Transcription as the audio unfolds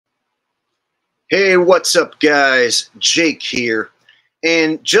Hey, what's up, guys? Jake here.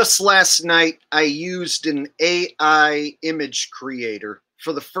 And just last night, I used an AI image creator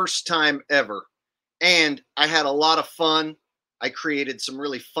for the first time ever. And I had a lot of fun. I created some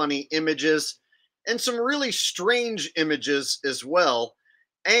really funny images and some really strange images as well.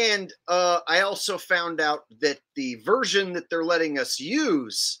 And I also found out that the version that they're letting us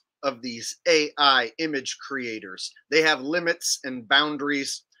use of these AI image creators, they have limits and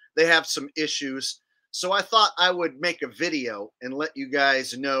boundaries. They have some issues. So I thought I would make a video and let you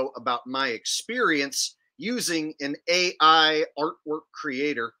guys know about my experience using an AI artwork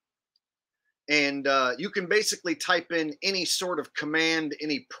creator. And you can basically type in any sort of command,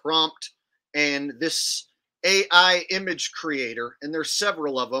 any prompt, and this AI image creator, and there's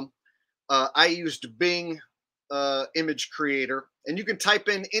several of them. I used Bing image creator, and you can type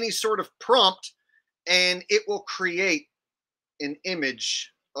in any sort of prompt, and it will create an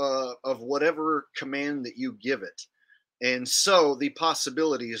image of whatever command that you give it. And so the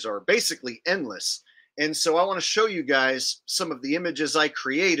possibilities are basically endless. And so I want to show you guys some of the images I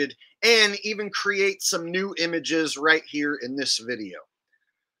created and even create some new images right here in this video.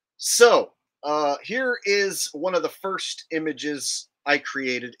 So here is one of the first images I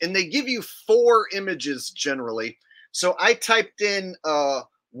created, and they give you 4 images generally. So I typed in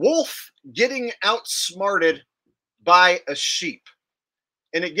wolf getting outsmarted by a sheep,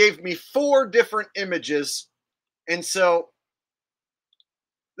 and it gave me 4 different images. And so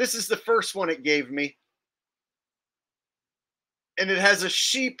this is the first one it gave me. And it has a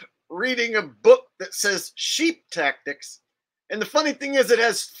sheep reading a book that says Sheep Tactics. And the funny thing is, it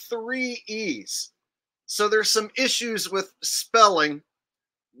has 3 E's. So there's some issues with spelling,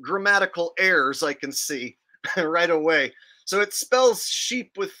 grammatical errors I can see right away. So it spells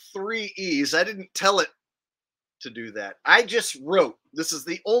sheep with 3 E's. I didn't tell it to do that. I just wrote, this is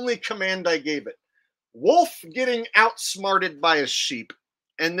the only command I gave it: wolf getting outsmarted by a sheep.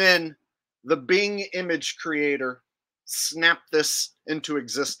 And then the Bing image creator snapped this into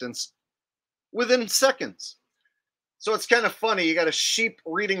existence within seconds. So it's kind of funny. You got a sheep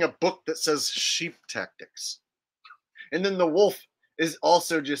reading a book that says Sheep Tactics. And then the wolf is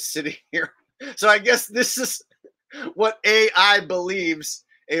also just sitting here. So I guess this is what AI believes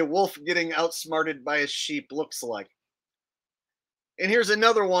a wolf getting outsmarted by a sheep looks like. And here's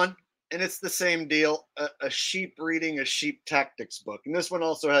another one, and it's the same deal: a sheep reading a Sheep Tactics book. And this one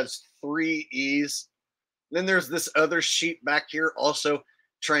also has 3 E's. Then there's this other sheep back here also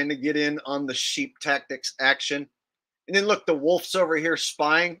trying to get in on the Sheep Tactics action. And then look, the wolf's over here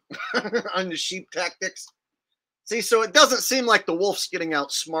spying on the Sheep Tactics. See, so it doesn't seem like the wolf's getting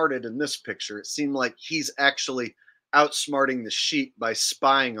outsmarted in this picture. It seemed like he's actually outsmarting the sheep by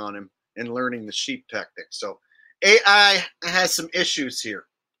spying on him and learning the sheep tactics. So AI has some issues here.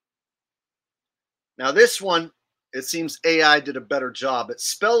 Now this one, it seems AI did a better job. It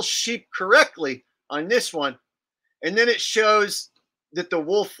spells sheep correctly on this one, and then it shows that the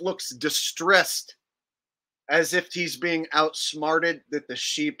wolf looks distressed, as if he's being outsmarted, that the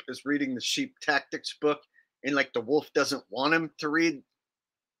sheep is reading the Sheep Tactics book, and like the wolf doesn't want him to read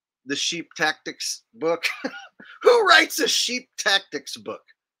the Sheep Tactics book. Who writes a Sheep Tactics book?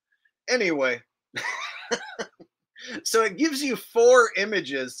 Anyway, so it gives you 4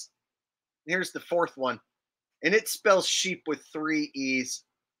 images. Here's the 4th one, and it spells sheep with 3 E's.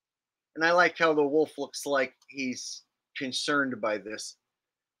 And I like how the wolf looks like he's concerned by this.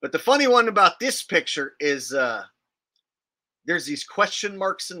 But the funny one about this picture is there's these question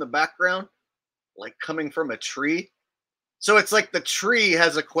marks in the background, like coming from a tree. So it's like the tree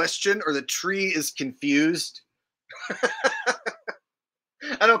has a question, or the tree is confused.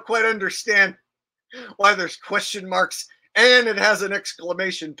 I don't quite understand why there's question marks and it has an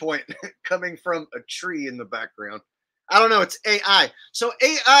exclamation point coming from a tree in the background. I don't know. It's AI. So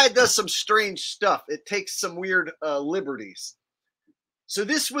AI does some strange stuff. It takes some weird liberties. So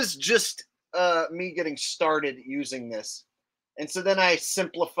this was just me getting started using this. And so then I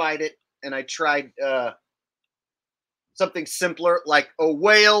simplified it, and I tried something simpler, like a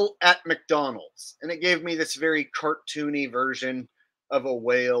whale at McDonald's. And it gave me this very cartoony version of a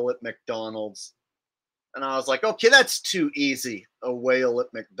whale at McDonald's. And I was like, okay, that's too easy. A whale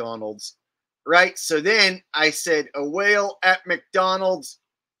at McDonald's, right? So then I said, a whale at McDonald's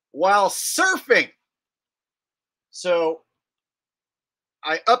while surfing. So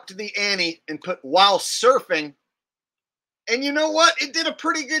I upped the ante and put while surfing. And you know what? It did a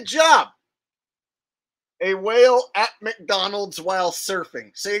pretty good job. A whale at McDonald's while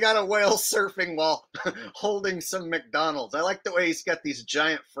surfing. So you got a whale surfing while holding some McDonald's. I like the way he's got these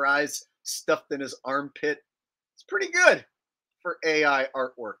giant fries stuffed in his armpit. It's pretty good for AI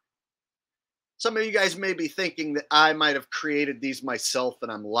artwork. Some of you guys may be thinking that I might have created these myself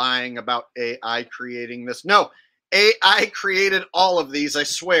and I'm lying about AI creating this. No, AI created all of these, I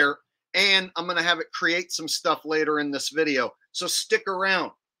swear. And I'm going to have it create some stuff later in this video. So stick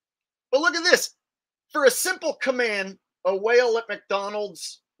around. But look at this. For a simple command, a whale at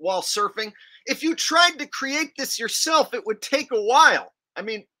McDonald's while surfing, if you tried to create this yourself, it would take a while. I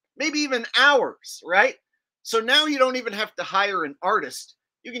mean, maybe even hours, right? So now you don't even have to hire an artist.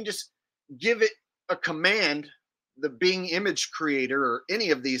 You can just give it a command, the Bing image creator or any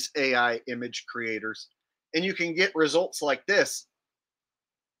of these AI image creators, and you can get results like this.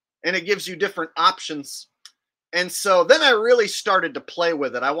 And it gives you different options. And so then I really started to play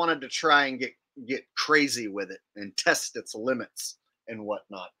with it. I wanted to try and get crazy with it and test its limits and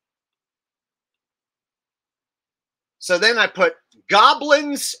whatnot. So then I put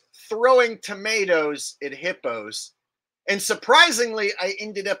goblins throwing tomatoes at hippos. And surprisingly, I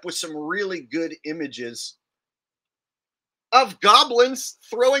ended up with some really good images of goblins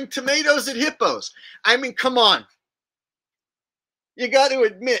throwing tomatoes at hippos. I mean, come on. You got to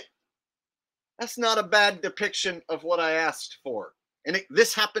admit, that's not a bad depiction of what I asked for. And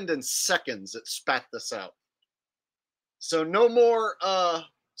this happened in seconds. It spat this out. So no more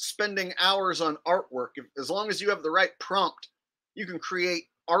spending hours on artwork. As long as you have the right prompt, you can create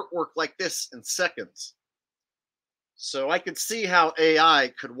artwork like this in seconds. So I could see how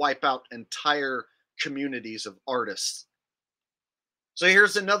AI could wipe out entire communities of artists. So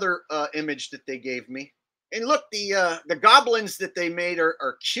here's another image that they gave me. And look, the goblins that they made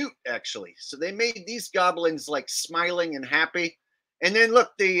are cute, actually. So they made these goblins like smiling and happy. And then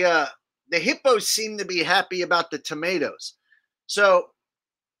look, the hippos seem to be happy about the tomatoes. So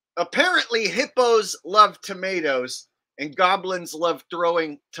apparently hippos love tomatoes and goblins love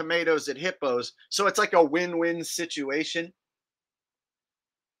throwing tomatoes at hippos. So it's like a win-win situation.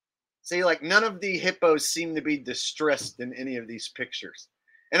 See, like none of the hippos seem to be distressed in any of these pictures.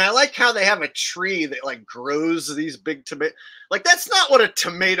 And I like how they have a tree that like grows these big tomato. Like that's not what a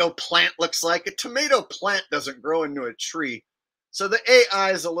tomato plant looks like. A tomato plant doesn't grow into a tree. So the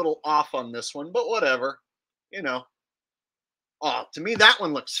AI is a little off on this one, but whatever, you know. Oh, to me, that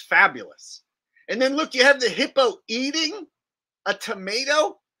one looks fabulous. And then look, you have the hippo eating a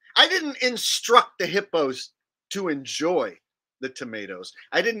tomato. I didn't instruct the hippos to enjoy the tomatoes.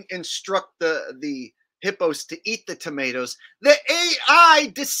 I didn't instruct the hippos to eat the tomatoes. The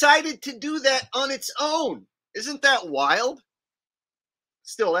AI decided to do that on its own. Isn't that wild?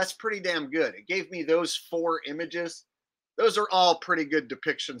 Still, that's pretty damn good. It gave me those 4 images. Those are all pretty good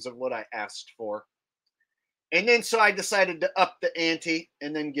depictions of what I asked for. And then so I decided to up the ante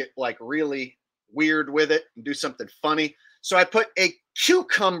and then get like really weird with it and do something funny. So I put a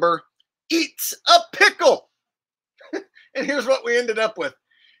cucumber eats a pickle. And here's what we ended up with.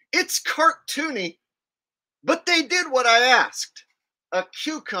 It's cartoony, but they did what I asked. A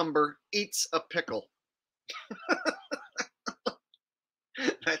cucumber eats a pickle.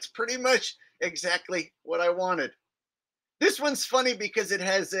 That's pretty much exactly what I wanted. This one's funny because it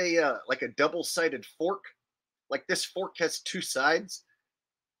has a like a double-sided fork. Like this fork has 2 sides.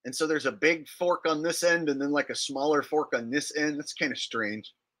 And so there's a big fork on this end and then like a smaller fork on this end. That's kind of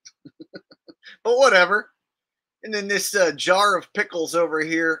strange. But whatever. And then this jar of pickles over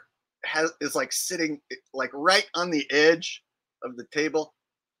here is like sitting like right on the edge of the table.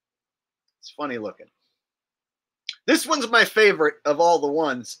 It's funny looking. This one's my favorite of all the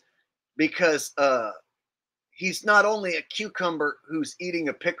ones because he's not only a cucumber who's eating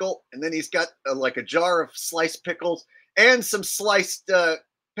a pickle, and then he's got like a jar of sliced pickles and some sliced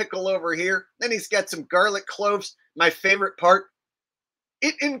pickle over here. Then he's got some garlic cloves. My favorite part,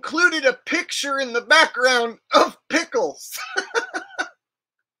 it included a picture in the background of pickles.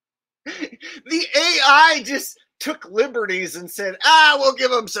 The AI just took liberties and said, we'll give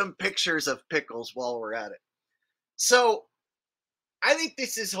them some pictures of pickles while we're at it. So I think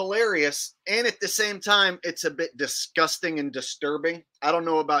this is hilarious. And at the same time, it's a bit disgusting and disturbing. I don't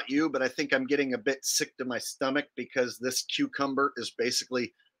know about you, but I think I'm getting a bit sick to my stomach because this cucumber is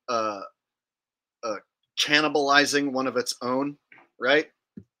basically cannibalizing one of its own, right?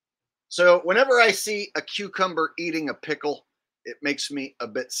 So whenever I see a cucumber eating a pickle, it makes me a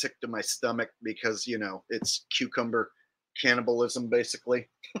bit sick to my stomach because, you know, it's cucumber cannibalism, basically.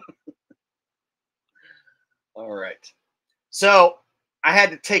 All right. So I had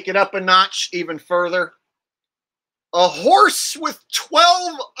to take it up a notch even further. A horse with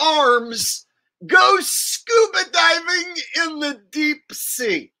 12 arms goes scuba diving in the deep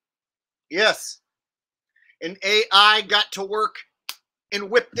sea. Yes. An AI got to work and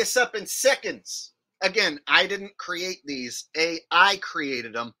whip this up in seconds. Again, I didn't create these. AI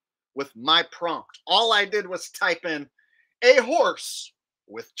created them. with my prompt. All I did was type in a horse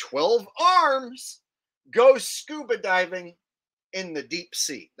with 12 arms goes scuba diving in the deep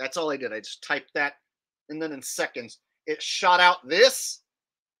sea. That's all I did. I just typed that, and then in seconds, it shot out this.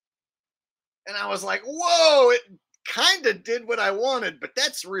 And I was like, whoa, it kind of did what I wanted, but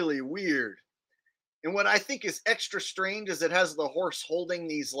that's really weird. And what I think is extra strange is it has the horse holding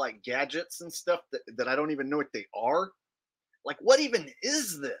these like gadgets and stuff that I don't even know what they are. Like, what even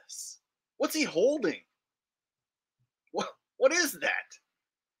is this? What's he holding? What is that?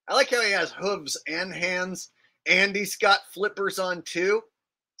 I like how he has hooves and hands, and he's got flippers on too.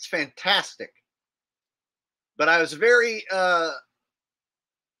 It's fantastic. But I was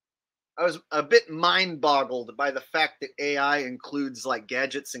I was a bit mind boggled by the fact that AI includes like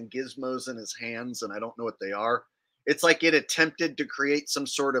gadgets and gizmos in his hands, and I don't know what they are. It's like it attempted to create some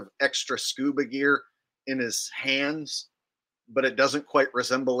sort of extra scuba gear in his hands, but it doesn't quite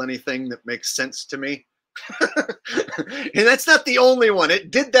resemble anything that makes sense to me. And that's not the only one.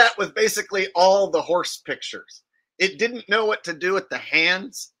 It did that with basically all the horse pictures. It didn't know what to do with the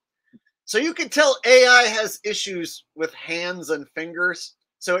hands. So you can tell AI has issues with hands and fingers.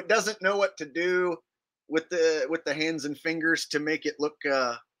 So it doesn't know what to do with the hands and fingers to make it look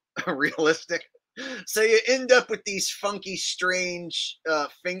realistic. So you end up with these funky, strange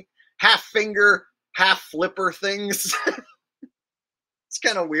half finger, half flipper things. It's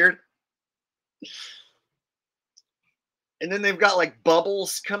kind of weird. And then they've got like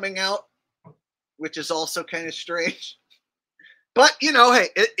bubbles coming out, which is also kind of strange. But, you know, hey,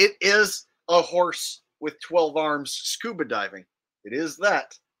 it is a horse with 12 arms scuba diving. It is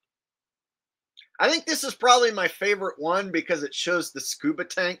that. I think this is probably my favorite one because it shows the scuba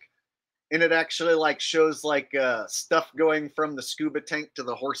tank, and it actually like shows like stuff going from the scuba tank to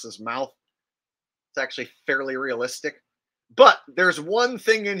the horse's mouth. It's actually fairly realistic. But there's one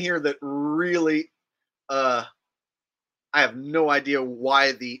thing in here that really I have no idea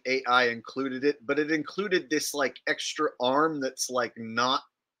why the AI included it, but it included this like extra arm that's like not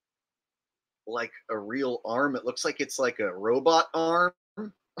like a real arm. It looks like it's like a robot arm.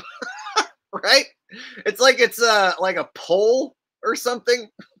 Right? It's like a pole or something,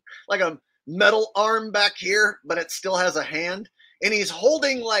 like a metal arm back here, but it still has a hand. And he's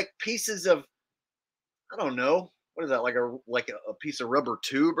holding like pieces of, I don't know, what is that, like a piece of rubber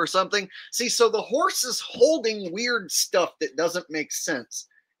tube or something? See, so the horse is holding weird stuff that doesn't make sense.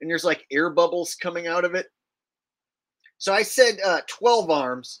 And there's like air bubbles coming out of it. So I said 12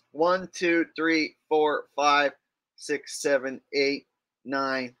 arms. 1, 2, 3, 4, 5, 6, 7, 8,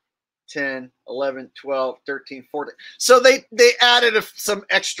 9, 10, 11, 12, 13, 14. So they added some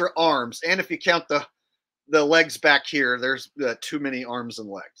extra arms. And if you count the legs back here, there's too many arms and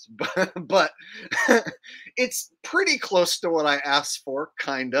legs. But it's pretty close to what I asked for,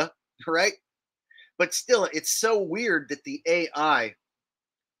 kind of, right? But still, it's so weird that the AI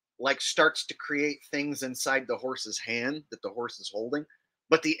like starts to create things inside the horse's hand that the horse is holding,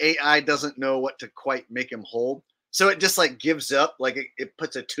 but the AI doesn't know what to quite make him hold. So it just like gives up, like it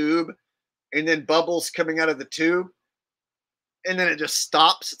puts a tube and then bubbles coming out of the tube, and then it just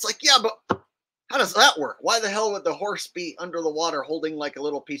stops. It's like, yeah, but how does that work? Why the hell would the horse be under the water holding like a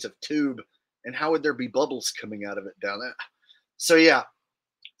little piece of tube? And how would there be bubbles coming out of it down there? So yeah,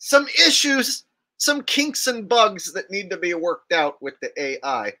 some issues, some kinks and bugs that need to be worked out with the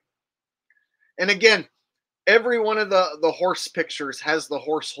AI. And again, every one of the horse pictures has the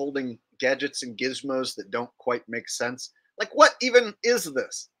horse holding gadgets and gizmos that don't quite make sense. Like, what even is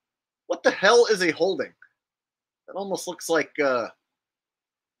this? What the hell is he holding? It almost looks like, I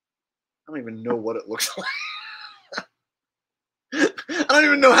don't even know what it looks like. I don't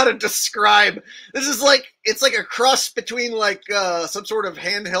even know how to describe. This is like, it's like a cross between like some sort of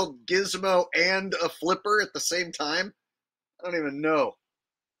handheld gizmo and a flipper at the same time. I don't even know.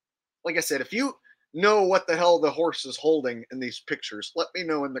 Like I said, if you know what the hell the horse is holding in these pictures, let me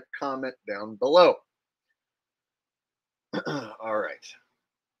know in the comment down below. All right.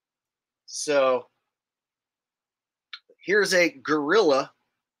 So here's a gorilla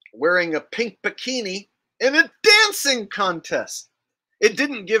wearing a pink bikini in a dancing contest. It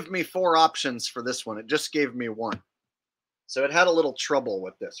didn't give me 4 options for this one. It just gave me 1. So it had a little trouble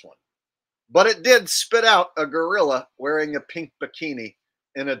with this one. But it did spit out a gorilla wearing a pink bikini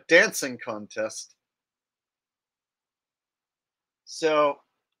in a dancing contest. So,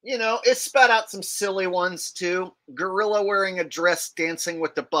 you know, it spat out some silly ones too. Gorilla wearing a dress dancing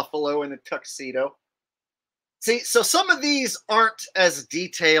with the buffalo in a tuxedo. See, so some of these aren't as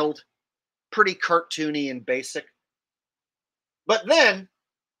detailed, pretty cartoony and basic. But then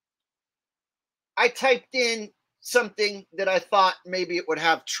I typed in something that I thought maybe it would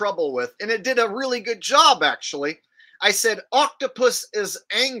have trouble with, and it did a really good job, actually. I said, octopus is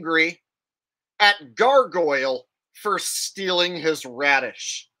angry at gargoyle for stealing his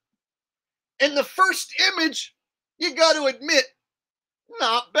radish. And the first image, you got to admit,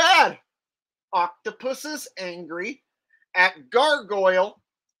 not bad. Octopus is angry at gargoyle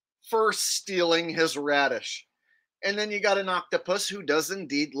for stealing his radish. And then you got an octopus who does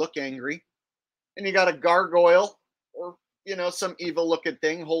indeed look angry. And you got a gargoyle, or, some evil looking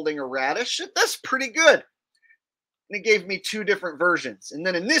thing holding a radish. That's pretty good. And it gave me two different versions. And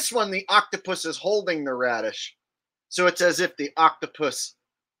then in this one, the octopus is holding the radish. So it's as if the octopus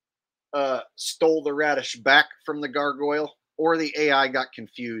stole the radish back from the gargoyle, or the AI got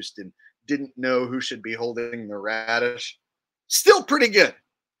confused and didn't know who should be holding the radish. Still pretty good.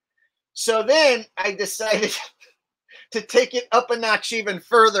 So then I decided to take it up a notch even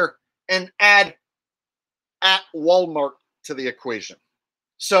further and add at Walmart to the equation.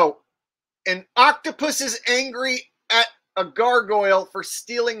 So an octopus is angry at a gargoyle for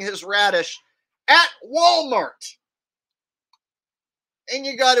stealing his radish at Walmart. And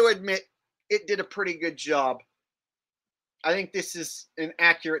you got to admit, it did a pretty good job. I think this is an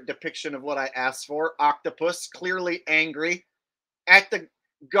accurate depiction of what I asked for. Octopus clearly angry at the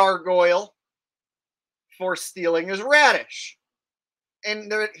gargoyle for stealing his radish.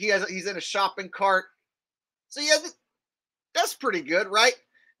 And there, he's in a shopping cart. So yeah, that's pretty good, right?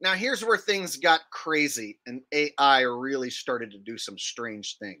 Now here's where things got crazy and AI really started to do some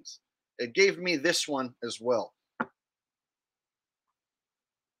strange things. It gave me this one as well.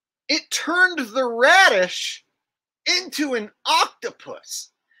 It turned the radish into an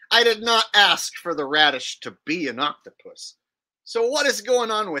octopus. I did not ask for the radish to be an octopus. So what is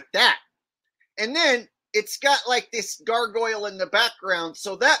going on with that? And then it's got like this gargoyle in the background,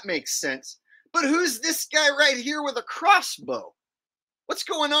 so that makes sense. But who's this guy right here with a crossbow? What's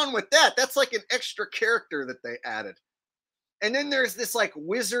going on with that? That's like an extra character that they added. And then there's this like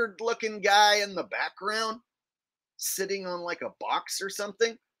wizard looking guy in the background sitting on like a box or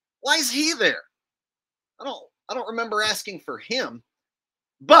something. Why is he there? I don't remember asking for him,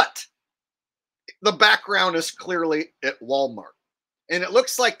 but the background is clearly at Walmart. And it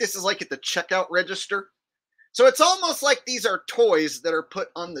looks like this is like at the checkout register. So it's almost like these are toys that are put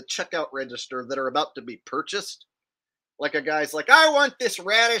on the checkout register that are about to be purchased. Like a guy's like, I want this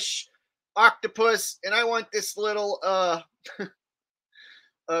radish octopus, and I want this little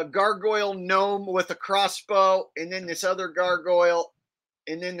gargoyle gnome with a crossbow, and then this other gargoyle.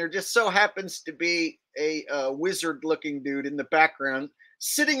 And then there just so happens to be a wizard-looking dude in the background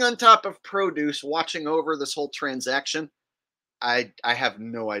sitting on top of produce watching over this whole transaction. I have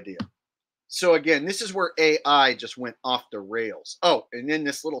no idea. So again, this is where AI just went off the rails. Oh, and then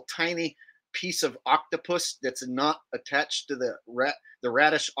this little tiny piece of octopus that's not attached to the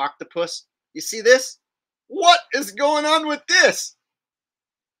radish octopus. You see this? What is going on with this?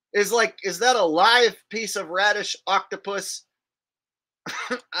 Is that a live piece of radish octopus?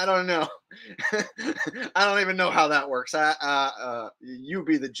 I don't know. I don't even know how that works. You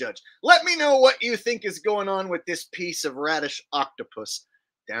be the judge. Let me know what you think is going on with this piece of radish octopus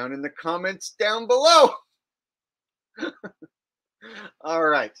down in the comments down below. All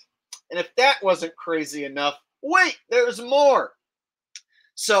right. And if that wasn't crazy enough, wait, there's more.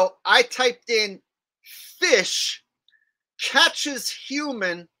 So I typed in fish catches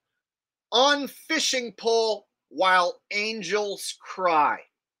human on fishing pole while angels cry.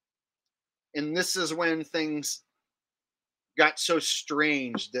 And this is when things got so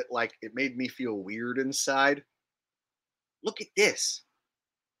strange that like it made me feel weird inside. Look at this.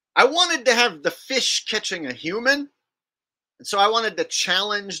 I wanted to have the fish catching a human. And so I wanted to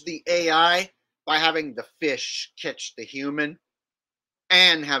challenge the AI by having the fish catch the human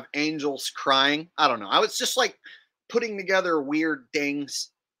and have angels crying. I don't know. I was just like putting together weird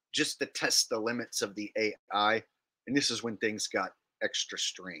things just to test the limits of the AI. And this is when things got extra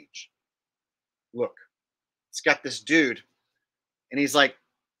strange. Look, it's got this dude, and he's like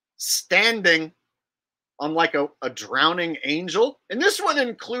standing on like a drowning angel. And this one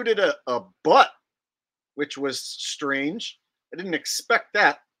included a butt, which was strange. I didn't expect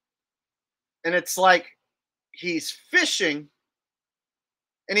that. And it's like he's fishing,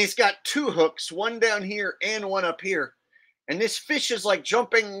 and he's got two hooks, one down here and one up here. And this fish is like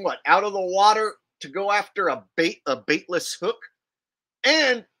jumping out of the water to go after a baitless hook.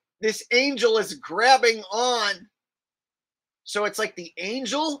 And this angel is grabbing on. So it's like the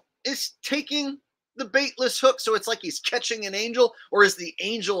angel is taking the baitless hook. So it's like he's catching an angel, or is the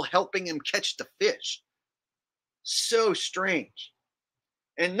angel helping him catch the fish? So strange.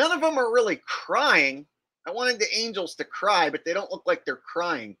 And none of them are really crying. I wanted the angels to cry, but they don't look like they're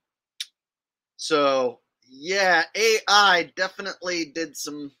crying. So, yeah, AI definitely did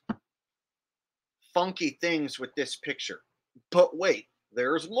some funky things with this picture. But wait,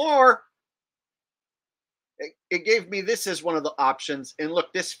 there's more. It gave me this as one of the options. And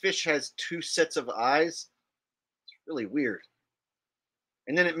look, this fish has two sets of eyes. It's really weird.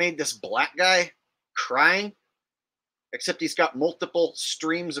 And then it made this black guy crying, except he's got multiple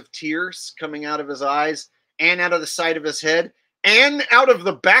streams of tears coming out of his eyes and out of the side of his head and out of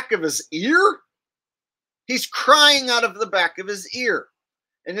the back of his ear. He's crying out of the back of his ear.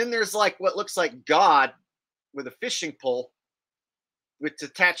 And then there's like what looks like God with a fishing pole, which is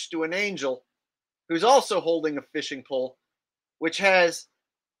attached to an angel who's also holding a fishing pole, which has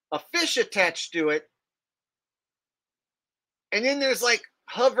a fish attached to it. And then there's like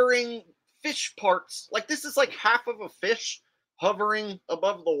hovering fish parts. Like this is like half of a fish hovering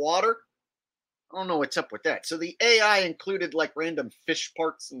above the water. I don't know what's up with that. So the AI included like random fish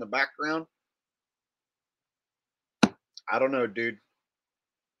parts in the background. I don't know, dude.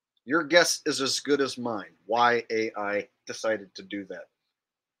 Your guess is as good as mine. Why AI decided to do that.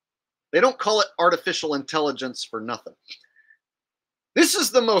 They don't call it artificial intelligence for nothing. This is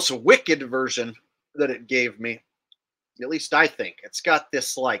the most wicked version that it gave me. At least I think. It's got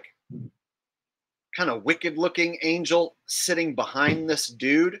this like kind of wicked looking angel sitting behind this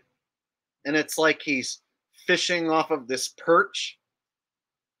dude. And it's like he's fishing off of this perch.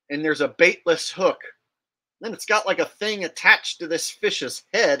 And there's a baitless hook. Then it's got like a thing attached to this fish's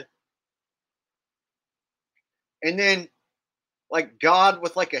head. And then like God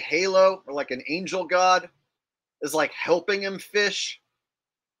with like a halo or like an angel God is like helping him fish.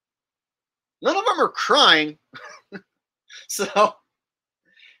 None of them are crying. So,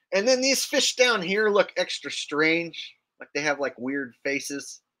 and then these fish down here look extra strange. Like they have like weird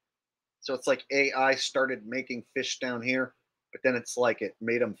faces. So it's like AI started making fish down here, but then it's like it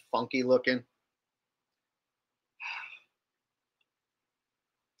made them funky looking.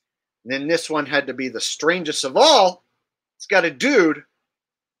 And then this one had to be the strangest of all. It's got a dude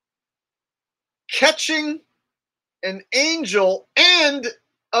catching an angel and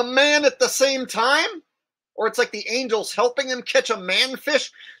a man at the same time. Or it's like the angel's helping him catch a manfish.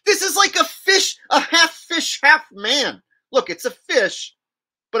 This is like a fish, half man. Look, it's a fish,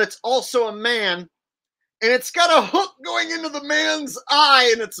 but it's also a man. And it's got a hook going into the man's eye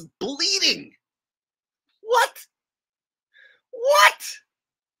and it's bleeding. What? What?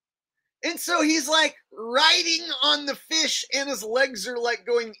 And so he's like riding on the fish and his legs are like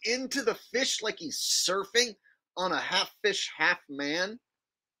going into the fish like he's surfing on a half fish, half man.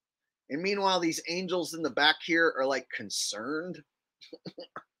 And meanwhile, these angels in the back here are like concerned.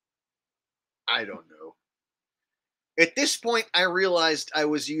 I don't know. At this point, I realized I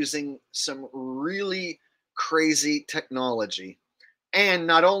was using some really crazy technology. And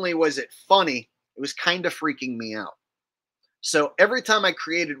not only was it funny, it was kind of freaking me out. So every time I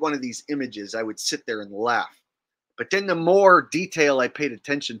created one of these images, I would sit there and laugh. But then the more detail I paid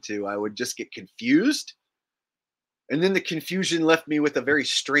attention to, I would just get confused. And then the confusion left me with a very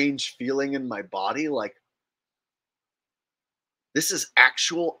strange feeling in my body, like, this is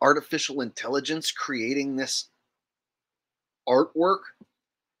actual artificial intelligence creating this artwork,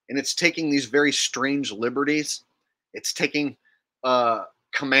 and it's taking these very strange liberties. It's taking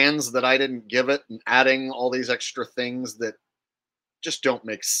commands that I didn't give it and adding all these extra things that just don't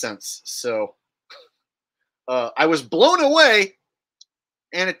make sense. So I was blown away.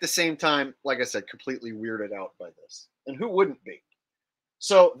 And at the same time, like I said, completely weirded out by this. And who wouldn't be?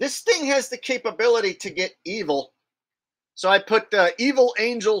 So this thing has the capability to get evil. So I put evil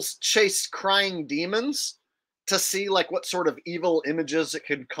angels chase crying demons to see like what sort of evil images it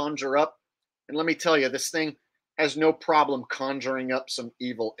can conjure up. And let me tell you, this thing has no problem conjuring up some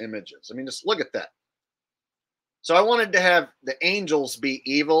evil images. I mean, just look at that. So I wanted to have the angels be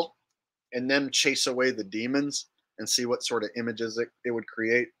evil and them chase away the demons and see what sort of images it would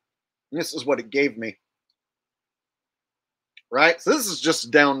create. And this is what it gave me. Right? So this is just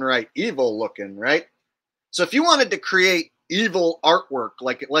downright evil looking, right? So if you wanted to create evil artwork,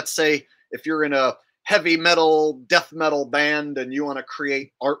 like let's say if you're in a heavy metal, death metal band and you want to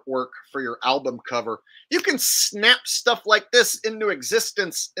create artwork for your album cover, you can snap stuff like this into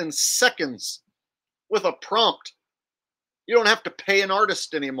existence in seconds with a prompt. You don't have to pay an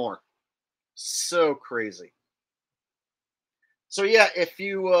artist anymore. So crazy. So yeah, if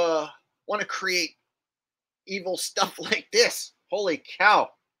you want to create evil stuff like this, holy cow,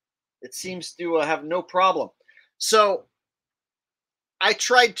 it seems to have no problem. So I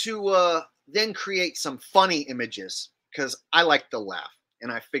tried to then create some funny images because I like to laugh.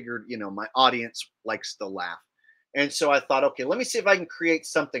 And I figured, my audience likes to laugh. And so I thought, okay, let me see if I can create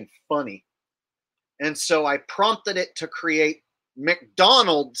something funny. And so I prompted it to create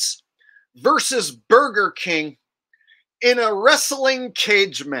McDonald's versus Burger King in a wrestling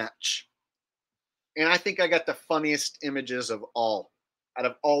cage match. And I think I got the funniest images of all. Out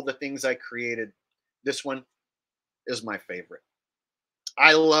of all the things I created, this one is my favorite.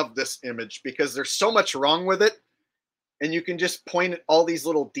 I love this image because there's so much wrong with it. And you can just point at all these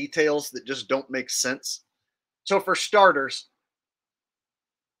little details that just don't make sense. So for starters,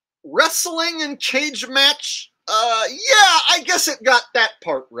 wrestling and cage match, yeah, I guess it got that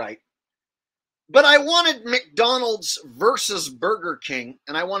part right. But I wanted McDonald's versus Burger King,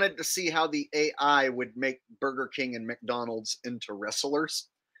 and I wanted to see how the AI would make Burger King and McDonald's into wrestlers.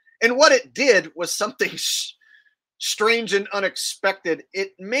 And what it did was something strange and unexpected.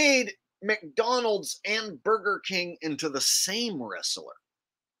 It made McDonald's and Burger King into the same wrestler.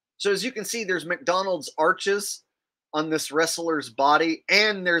 So as you can see, there's McDonald's arches on this wrestler's body,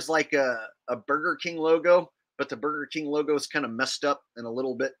 and there's like a Burger King logo, but the Burger King logo is kind of messed up and a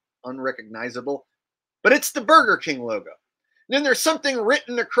little bit unrecognizable, but it's the Burger King logo. And then there's something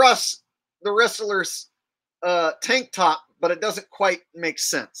written across the wrestler's tank top, but it doesn't quite make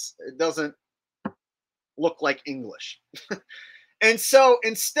sense. It doesn't look like English. And so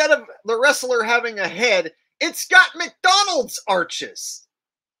instead of the wrestler having a head, it's got McDonald's arches.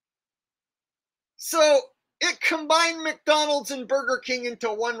 So it combined McDonald's and Burger King into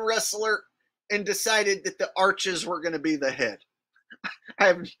one wrestler and decided that the arches were going to be the head. I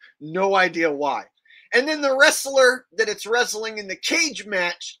have no idea why. And then the wrestler that it's wrestling in the cage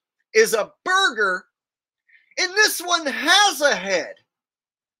match is a burger. And this one has a head,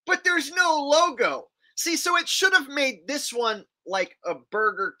 but there's no logo. See, so it should have made this one like a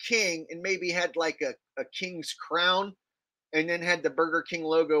Burger King and maybe had like a king's crown and then had the Burger King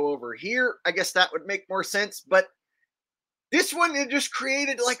logo over here. I guess that would make more sense. But this one, it just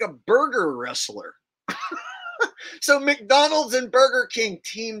created like a burger wrestler. So McDonald's and Burger King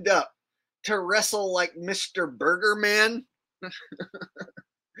teamed up to wrestle like Mr. Burger Man.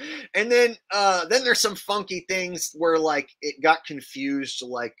 And then there's some funky things where like it got confused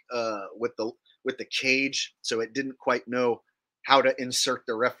like with the cage, so it didn't quite know how to insert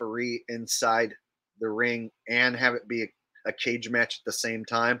the referee inside the ring and have it be a cage match at the same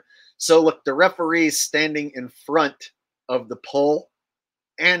time. So look, the referee's standing in front of the pole,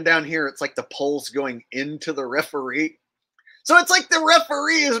 and down here it's like the pole's going into the referee. So it's like the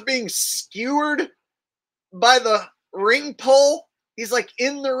referee is being skewered by the ring pole. He's like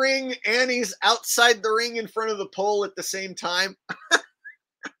in the ring and he's outside the ring in front of the pole at the same time.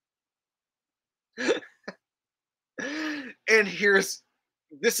 And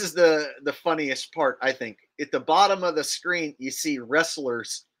this is the funniest part, I think. At the bottom of the screen, you see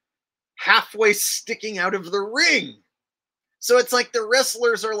wrestlers halfway sticking out of the ring. So it's like the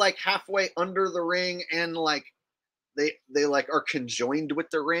wrestlers are like halfway under the ring and like they like are conjoined with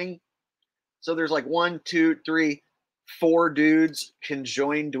the ring. So there's like 1, 2, 3, 4 dudes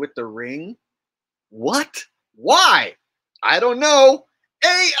conjoined with the ring. What? Why? I don't know.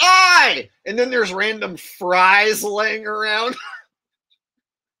 AI! And then there's random fries laying around.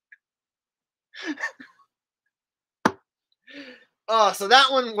 So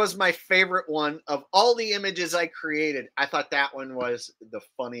that one was my favorite one. Of all the images I created, I thought that one was the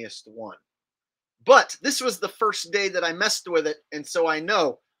funniest one. But this was the first day that I messed with it, and so I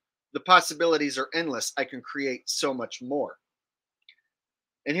know the possibilities are endless. I can create so much more.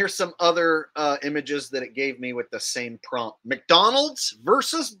 And here's some other images that it gave me with the same prompt. McDonald's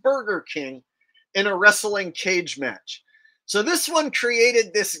versus Burger King in a wrestling cage match. So this one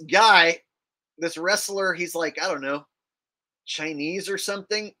created this guy, this wrestler. He's like, I don't know, Chinese or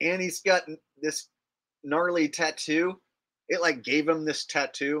something. And he's got this gnarly tattoo. It like gave him this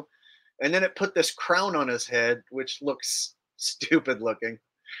tattoo. And then it put this crown on his head, which looks stupid looking.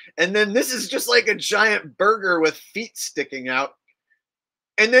 And then this is just like a giant burger with feet sticking out.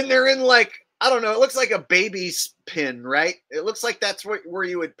 And then they're in like, I don't know, it looks like a baby's pin, right? It looks like that's where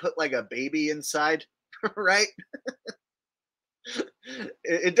you would put like a baby inside, right?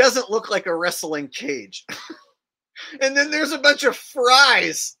 It doesn't look like a wrestling cage. And then there's a bunch of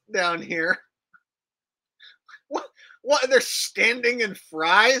fries down here. What? They're standing in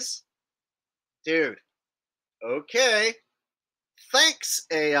fries? Dude, okay. Thanks,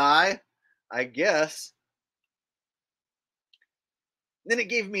 AI, I guess. Then it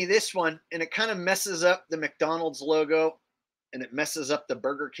gave me this one, and it kind of messes up the McDonald's logo, and it messes up the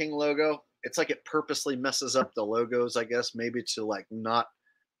Burger King logo. It's like it purposely messes up the logos, I guess, maybe to like not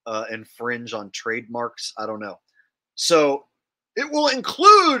infringe on trademarks. I don't know. So It will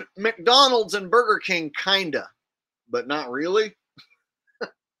include McDonald's and Burger King, kinda, but not really.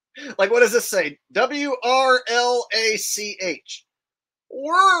 Like, what does this say? WRLACH.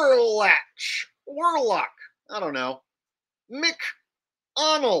 Warlach. Warlock. I don't know.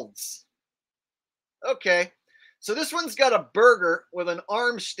 McDonald's. Okay. So this one's got a burger with an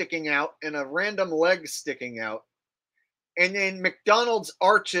arm sticking out and a random leg sticking out. And then McDonald's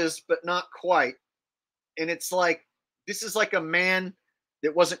arches, but not quite. And it's like, this is like a man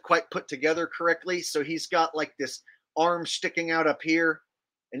that wasn't quite put together correctly. So he's got like this arm sticking out up here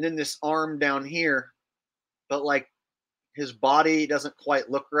and then this arm down here. But like his body doesn't quite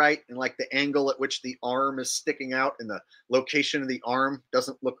look right. And like the angle at which the arm is sticking out and the location of the arm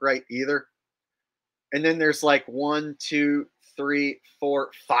doesn't look right either. And then there's like 1, 2, 3,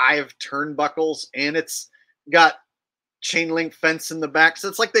 4, 5 turnbuckles, and it's got chain link fence in the back. So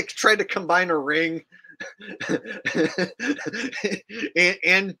it's like they tried to combine a ring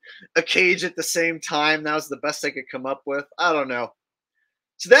and a cage at the same time. That was the best they could come up with. I don't know.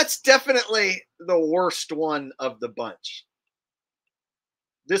 So that's definitely the worst one of the bunch.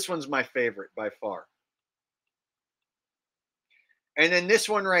 This one's my favorite by far. And then this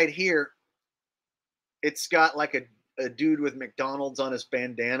one right here, it's got like a dude with McDonald's on his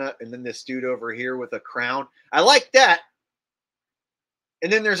bandana, and then this dude over here with a crown. I like that.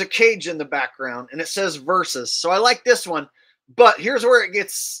 And then there's a cage in the background, and it says versus. So I like this one. But here's where it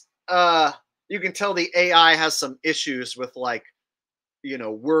gets, you can tell the AI has some issues with like, you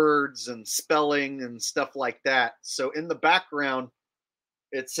know, words and spelling and stuff like that. So in the background,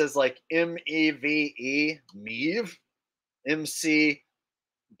 it says like MEVE, Meave, MC,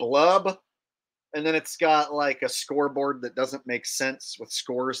 Blub. And then it's got like a scoreboard that doesn't make sense with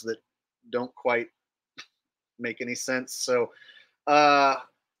scores that don't quite make any sense. So,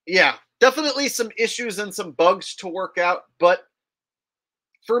 yeah, definitely some issues and some bugs to work out. But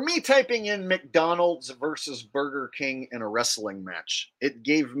for me, typing in McDonald's versus Burger King in a wrestling match, it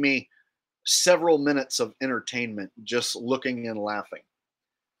gave me several minutes of entertainment just looking and laughing.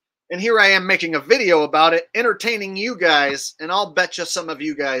 And here I am making a video about it, entertaining you guys, and I'll bet you some of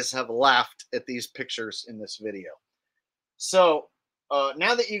you guys have laughed at these pictures in this video. So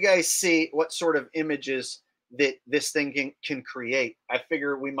now that you guys see what sort of images that this thing can create, I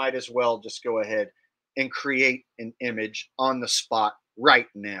figure we might as well just go ahead and create an image on the spot right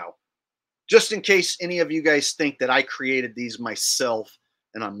now. Just in case any of you guys think that I created these myself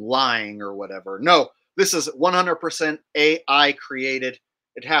and I'm lying or whatever. No, this is 100% AI created.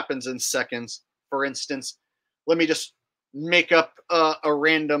 It happens in seconds. For instance, let me just make up a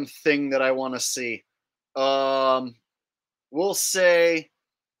random thing that I want to see. We'll say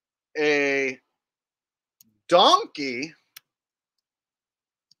a donkey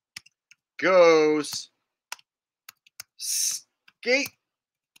goes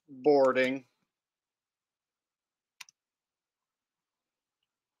skateboarding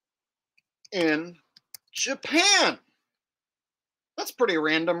in Japan. That's pretty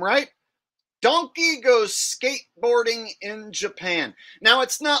random, right? Donkey goes skateboarding in Japan. Now,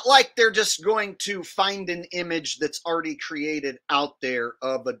 it's not like they're just going to find an image that's already created out there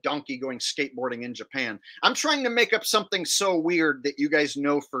of a donkey going skateboarding in Japan. I'm trying to make up something so weird that you guys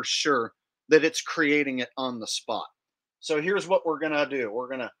know for sure that it's creating it on the spot. So here's what we're going to do. We're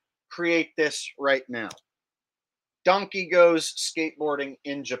going to create this right now. Donkey goes skateboarding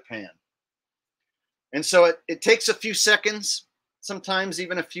in Japan. And so it takes a few seconds, sometimes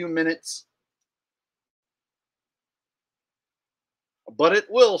even a few minutes. But it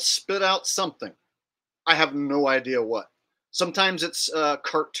will spit out something. I have no idea what. Sometimes it's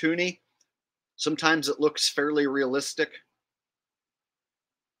cartoony. Sometimes it looks fairly realistic.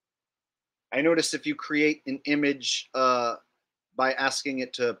 I noticed if you create an image by asking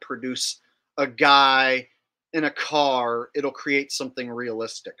it to produce a guy in a car, it'll create something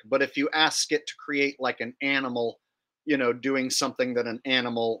realistic. But if you ask it to create like an animal, you know, doing something that an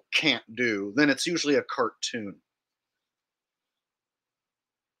animal can't do, then it's usually a cartoon.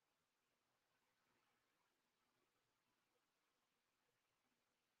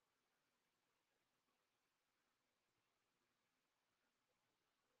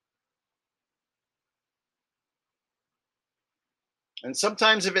 And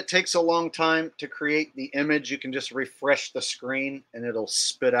sometimes if it takes a long time to create the image, you can just refresh the screen and it'll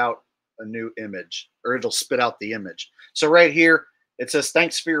spit out a new image, or it'll spit out the image. So right here, it says,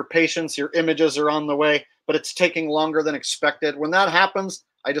 thanks for your patience. Your images are on the way, but it's taking longer than expected. When that happens,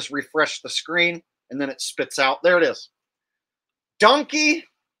 I just refresh the screen and then it spits out. There it is. Donkey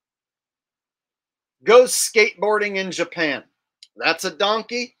goes skateboarding in Japan. That's a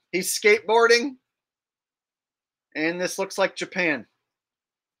donkey. He's skateboarding. And this looks like Japan.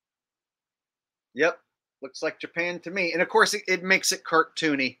 Yep, looks like Japan to me. And of course, it makes it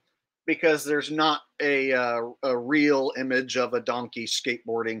cartoony because there's not a real image of a donkey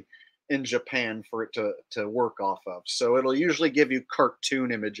skateboarding in Japan for it to work off of. So it'll usually give you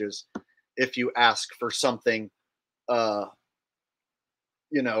cartoon images if you ask for something, uh,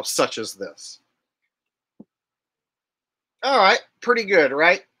 such as this. All right, pretty good,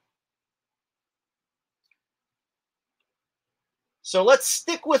 right? So let's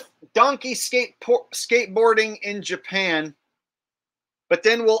stick with donkey skateboarding in Japan, but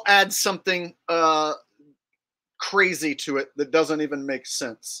then we'll add something crazy to it that doesn't even make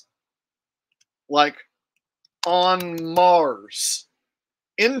sense. Like on Mars.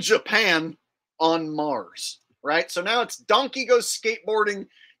 In Japan, on Mars, right? So now it's donkey goes skateboarding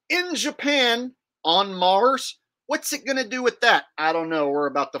in Japan on Mars. What's it going to do with that? I don't know. We're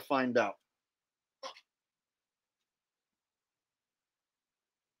about to find out.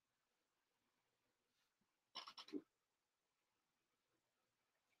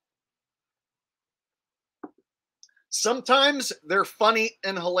 Sometimes they're funny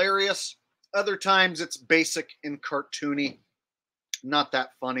and hilarious. Other times it's basic and cartoony, not that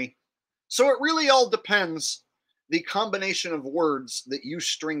funny. So it really all depends the combination of words that you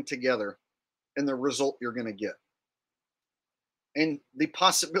string together and the result you're going to get. And the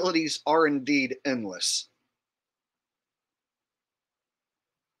possibilities are indeed endless.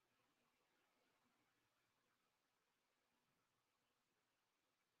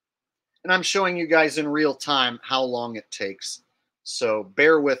 And I'm showing you guys in real time how long it takes. So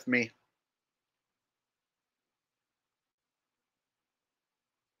bear with me.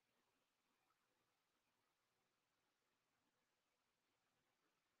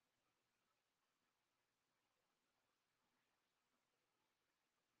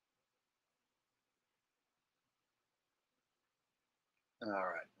 All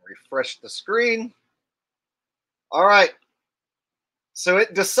right, refresh the screen. All right, so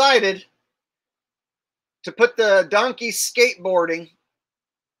it decided to put the donkey skateboarding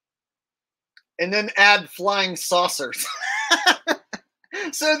and then add flying saucers.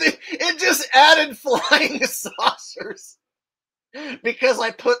 So it just added flying saucers because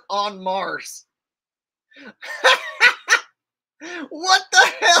I put on Mars. What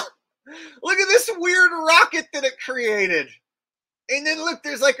the hell? Look at this weird rocket that it created. And then look,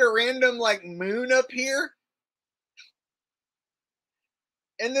 there's like a random like moon up here.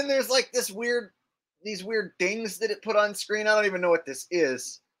 And then there's like these weird things that it put on screen. I don't even know what this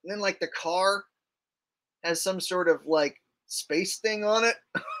is. And then like the car has some sort of like space thing on it.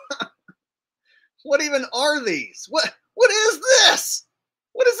 What even are these? What is this?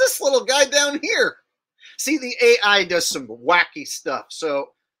 What is this little guy down here? See, the AI does some wacky stuff. So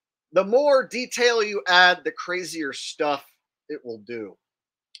the more detail you add, the crazier stuff it will do.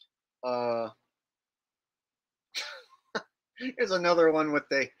 Here's another one with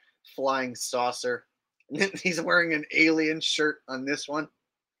a flying saucer. He's wearing an alien shirt on this one.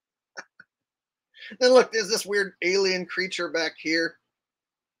 Then look, there's this weird alien creature back here.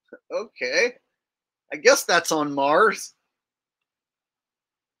 Okay. I guess that's on Mars.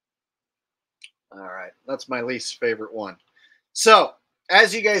 All right. That's my least favorite one. So,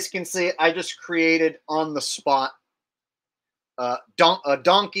 as you guys can see, I just created on the spot a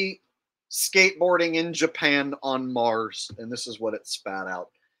donkey skateboarding in Japan on Mars. And this is what it spat out.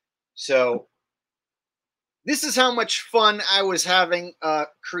 So, this is how much fun I was having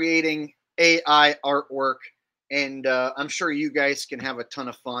creating AI artwork, and I'm sure you guys can have a ton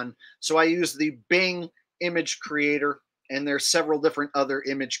of fun. So I use the Bing image creator, and there's several different other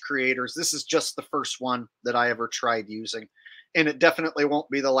image creators. This is just the first one that I ever tried using, and it definitely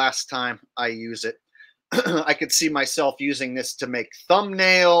won't be the last time I use it. I could see myself using this to make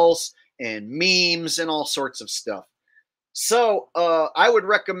thumbnails and memes and all sorts of stuff. So I would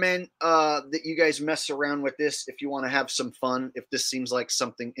recommend that you guys mess around with this if you want to have some fun, if this seems like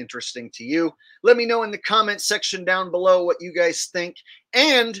something interesting to you. Let me know in the comment section down below what you guys think.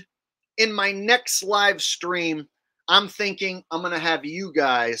 And in my next live stream, I'm thinking I'm going to have you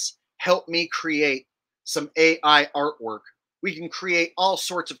guys help me create some AI artwork. We can create all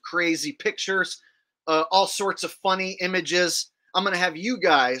sorts of crazy pictures, all sorts of funny images. I'm going to have you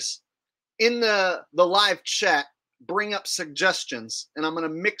guys in the live chat bring up suggestions, and I'm going to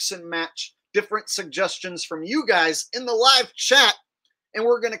mix and match different suggestions from you guys in the live chat, and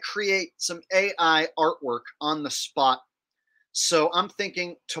we're going to create some AI artwork on the spot. So I'm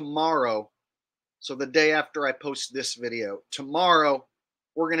thinking tomorrow, so the day after I post this video, tomorrow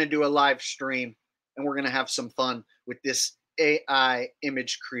we're going to do a live stream, and we're going to have some fun with this AI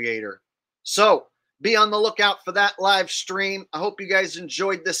image creator. So be on the lookout for that live stream. I hope you guys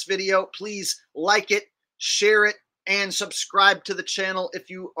enjoyed this video. Please like it, share it, and subscribe to the channel if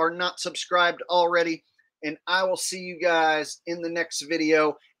you are not subscribed already. And I will see you guys in the next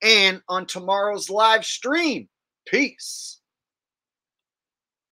video and on tomorrow's live stream. Peace.